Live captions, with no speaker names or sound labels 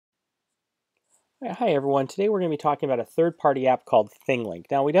Hi everyone. Today we're going to be talking about a third-party app called Thinglink.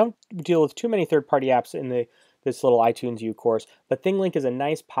 Now we don't deal with too many third-party apps in this little iTunes U course, but Thinglink is a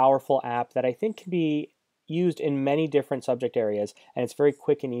nice, powerful app that I think can be used in many different subject areas, and it's very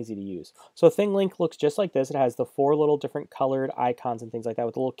quick and easy to use. So Thinglink looks just like this. It has the four little different colored icons and things like that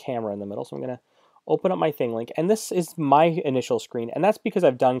with a little camera in the middle. So I'm going to open up my Thinglink, and this is my initial screen, and that's because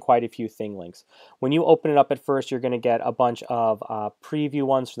I've done quite a few Thinglinks. When you open it up at first, you're going to get a bunch of preview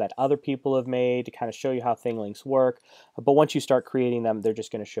ones that other people have made to kind of show you how Thinglinks work. But once you start creating them, they're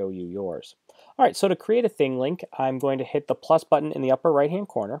just going to show you yours. All right, so to create a Thinglink, I'm going to hit the plus button in the upper right-hand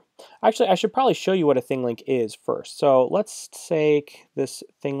corner. Actually, I should probably show you what a Thinglink is first. So let's take this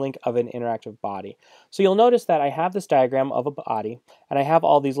Thinglink of an interactive body. So you'll notice that I have this diagram of a body, and I have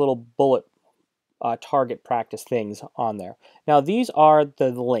all these little bullet target practice things on there. Now these are the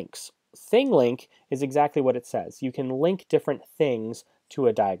links. Thinglink is exactly what it says. You can link different things to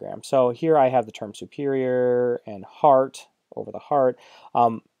a diagram. So here I have the term superior and heart over the heart.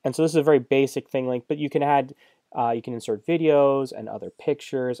 And so this is a very basic Thinglink, but you can add, you can insert videos and other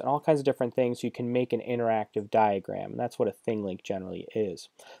pictures and all kinds of different things so you can make an interactive diagram. And that's what a Thinglink generally is.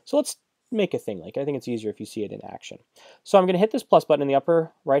 So let's make a Thinglink. I think it's easier if you see it in action. So I'm going to hit this plus button in the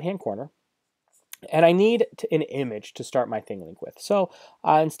upper right-hand corner. And I need an image to start my Thinglink with. So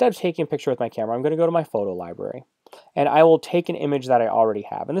instead of taking a picture with my camera, I'm going to go to my photo library. And I will take an image that I already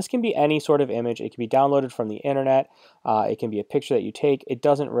have. And this can be any sort of image. It can be downloaded from the internet. It can be a picture that you take. It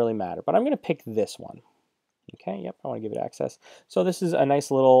doesn't really matter. But I'm going to pick this one. Okay, yep, I want to give it access. So this is a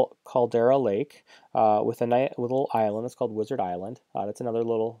nice little caldera lake with a nice little island. It's called Wizard Island. That's another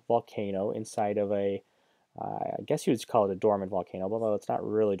little volcano inside of a I guess you would call it a dormant volcano, although it's not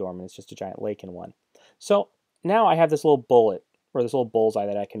really dormant, it's just a giant lake in one. So now I have this little bullet, or this little bullseye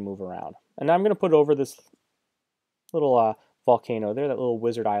that I can move around. And now I'm going to put over this little volcano there, that little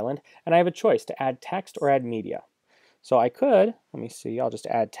wizard island, and I have a choice to add text or add media. So I could, let me see, I'll just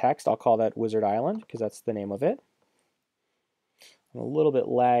add text. I'll call that Wizard Island, because that's the name of it. I'm a little bit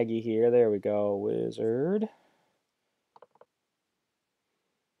laggy here. There we go, Wizard.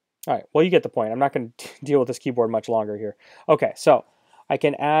 All right, well, you get the point. I'm not going to deal with this keyboard much longer here. Okay, so I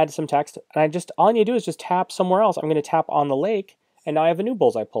can add some text, and all I need to do is just tap somewhere else. I'm going to tap on the lake, and now I have a new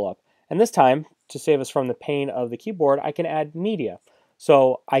bullseye pull up. And this time, to save us from the pain of the keyboard, I can add media.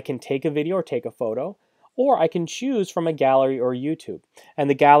 So I can take a video or take a photo, or I can choose from a gallery or YouTube.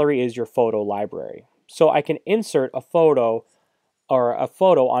 And the gallery is your photo library. So I can insert a photo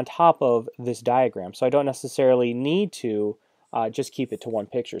on top of this diagram. So I don't necessarily need to just keep it to one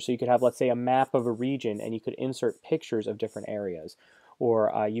picture. So you could have, let's say, a map of a region, and you could insert pictures of different areas.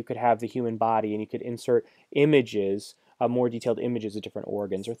 Or you could have the human body, and you could insert images, more detailed images of different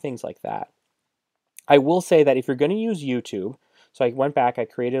organs, or things like that. I will say that if you're going to use YouTube, so I went back, I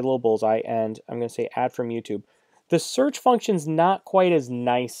created a little bullseye, and I'm going to say add from YouTube. The search function's not quite as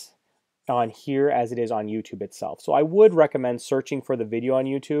nice on here as it is on YouTube itself. So I would recommend searching for the video on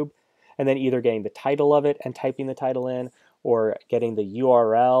YouTube, and then either getting the title of it and typing the title in, or getting the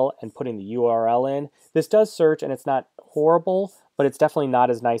URL and putting the URL in. This does search, and it's not horrible, but it's definitely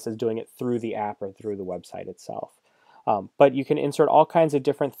not as nice as doing it through the app or through the website itself. But you can insert all kinds of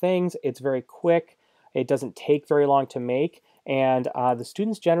different things. It's very quick. It doesn't take very long to make, and the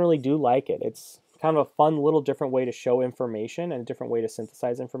students generally do like it. It's kind of a fun little different way to show information and a different way to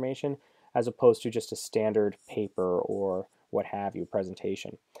synthesize information, as opposed to just a standard paper or what have you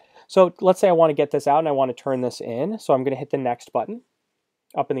presentation. So let's say I want to get this out and I want to turn this in. So I'm going to hit the next button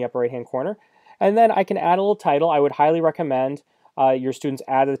up in the upper right hand corner. And then I can add a little title. I would highly recommend your students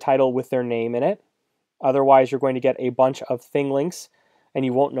add the title with their name in it. Otherwise, you're going to get a bunch of Thinglinks and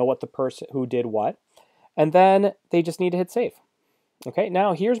you won't know what the person who did what. And then they just need to hit save. Okay,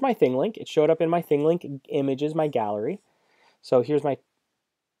 now here's my Thinglink. It showed up in my Thinglink images, my gallery. So here's my,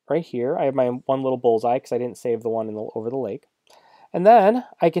 right here, I have my one little bullseye because I didn't save the one over the lake. And then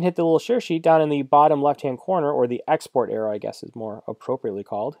I can hit the little share sheet down in the bottom left-hand corner, or the export arrow, I guess is more appropriately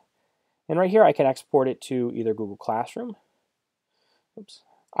called. And right here, I can export it to either Google Classroom. Oops.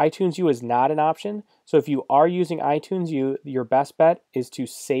 iTunes U is not an option. So if you are using iTunes U, your best bet is to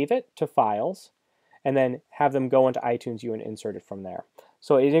save it to files and then have them go into iTunes U and insert it from there.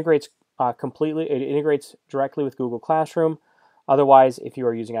 So it integrates it integrates directly with Google Classroom. Otherwise, if you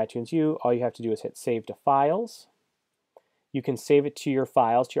are using iTunes U, all you have to do is hit Save to Files. You can save it to your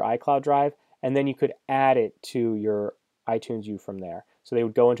files, to your iCloud drive, and then you could add it to your iTunes U from there. So they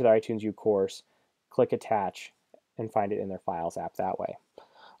would go into the iTunes U course, click Attach, and find it in their Files app that way.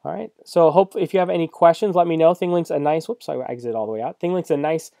 All right, so if you have any questions, let me know. Thinglink's a nice, whoops, I exited all the way out. Thinglink's a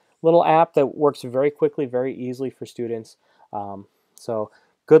nice little app that works very quickly, very easily for students. So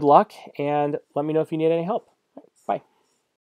Good luck, and let me know if you need any help.